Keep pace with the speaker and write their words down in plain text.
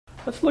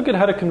Let's look at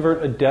how to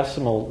convert a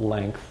decimal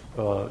length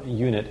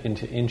unit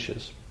into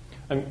inches.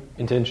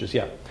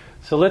 Yeah.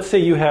 So let's say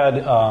you had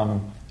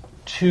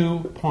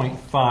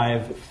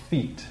 2.5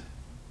 feet.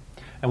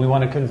 And we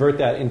want to convert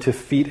that into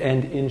feet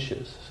and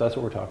inches. So that's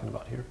what we're talking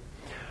about here.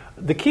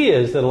 The key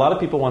is that a lot of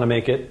people want to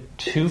make it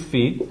 2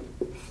 feet,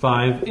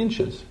 5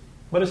 inches.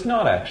 But it's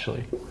not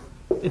actually.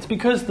 It's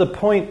because the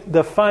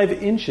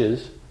 5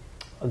 inches,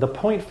 the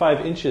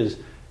 0.5 inches,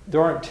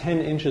 there aren't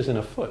 10 inches in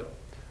a foot.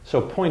 So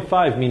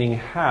 0.5 meaning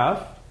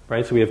half,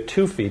 right? So we have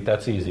 2 feet,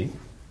 that's easy.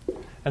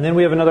 And then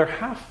we have another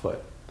half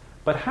foot.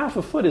 But half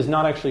a foot is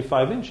not actually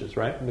 5 inches,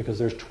 right? Because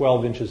there's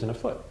 12 inches in a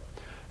foot.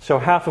 So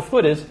half a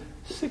foot is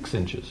 6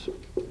 inches.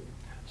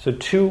 So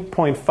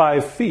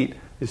 2.5 feet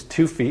is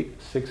 2 feet,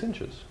 6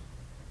 inches.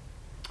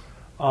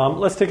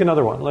 Let's take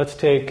another one. Let's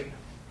take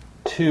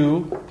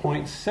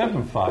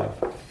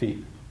 2.75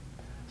 feet.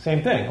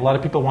 Same thing. A lot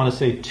of people want to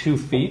say 2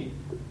 feet.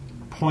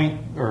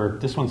 Or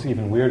this one's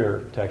even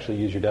weirder to actually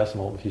use your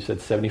decimal. If you said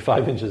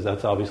 75 inches,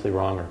 that's obviously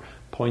wrong. Or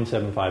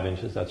 0.75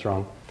 inches, that's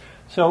wrong.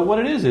 So what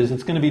it is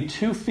it's going to be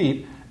 2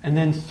 feet and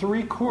then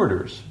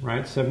 3/4,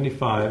 right?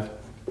 75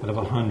 out of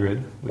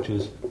 100, which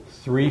is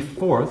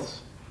 3/4.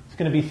 It's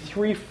going to be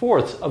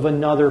 3/4 of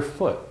another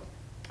foot.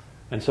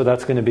 And so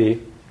that's going to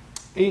be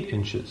 8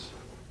 inches.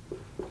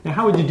 Now,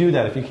 how would you do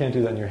that if you can't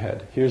do that in your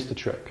head? Here's the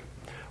trick.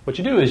 What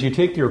you do is you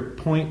take your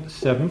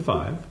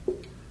 0.75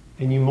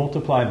 and you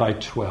multiply by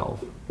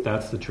 12.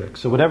 That's the trick.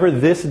 So whatever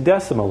this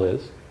decimal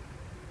is,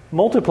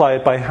 multiply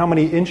it by how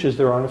many inches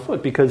there are on a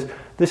foot, because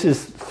this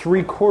is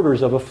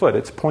 3/4 of a foot.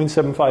 It's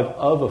 0.75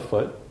 of a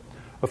foot.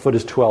 A foot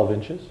is 12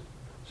 inches.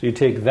 So you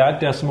take that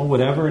decimal,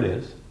 whatever it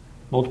is,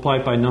 multiply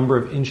it by number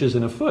of inches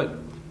in a foot,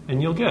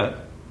 and you'll get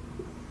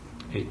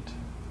 8,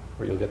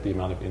 or you'll get the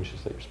amount of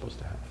inches that you're supposed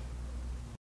to have.